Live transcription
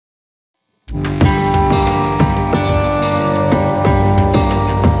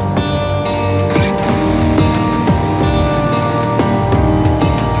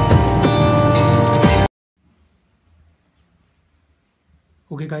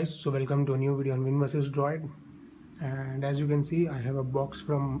Guys, so welcome to a new video on Win vs Droid, and as you can see I have a box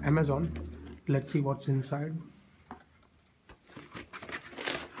from Amazon. Let's see what's inside.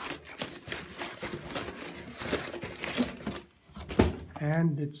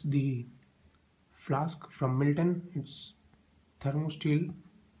 And it's the flask from Milton. It's thermosteel.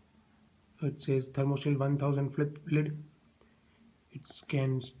 It says thermosteel 1000 flip lid. It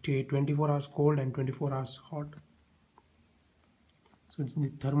can stay 24 hours cold and 24 hours hot. So it's the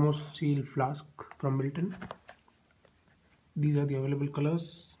thermosteel flask from Milton. These are the available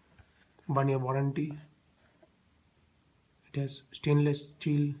colors. 1 year warranty. It has stainless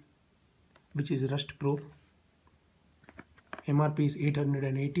steel which is rust proof. MRP is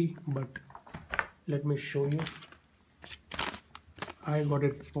 880, but let me show you. I got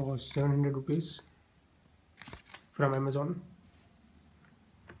it for 700 rupees from Amazon,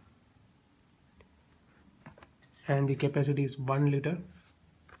 and the capacity is 1 liter.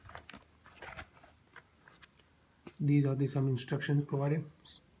 These are some instructions provided.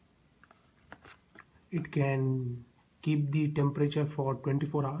 It can keep the temperature for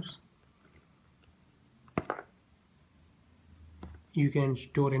 24 hours. You can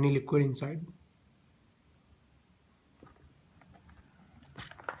store any liquid inside.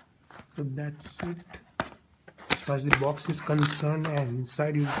 So that's it as far as the box is concerned, and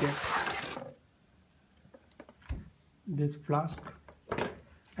inside you get this flask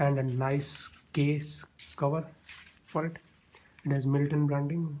and a nice case cover for it. It has Milton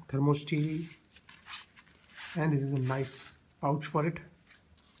branding, thermosteel, and this is a nice pouch for it.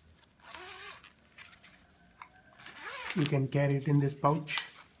 You can carry it in this pouch,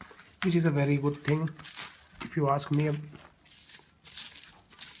 which is a very good thing if you ask me.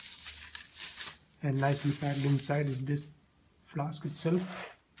 And nicely packed inside is this flask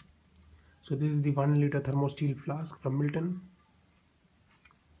itself. So this is the 1 liter thermosteel flask from Milton.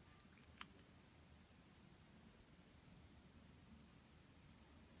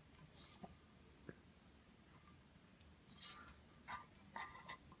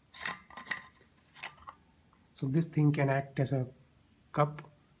 So this thing can act as a cup,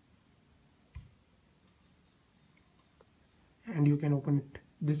 and you can open it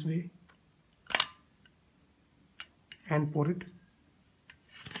this way and pour it.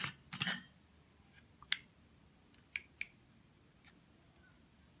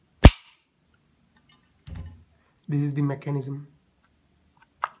 This is the mechanism.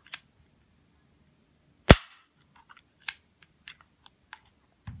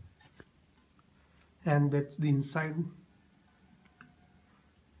 And that's the inside.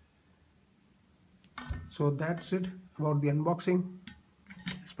 So that's it about the unboxing.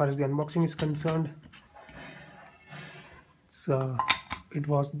 As far as the unboxing is concerned, it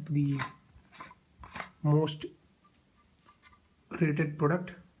was the most rated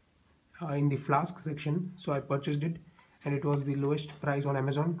product in the flask section, so I purchased it, and it was the lowest price on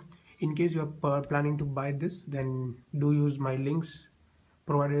Amazon. In case you are planning to buy this, then do use my links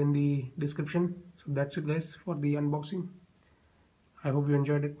provided in the description. So that's it guys for the unboxing. I hope you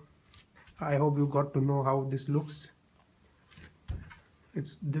enjoyed it. I hope you got to know how this looks.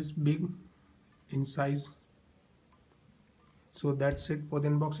 It's this big in size. So that's it for the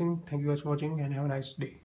unboxing. Thank you guys for watching, and have a nice day.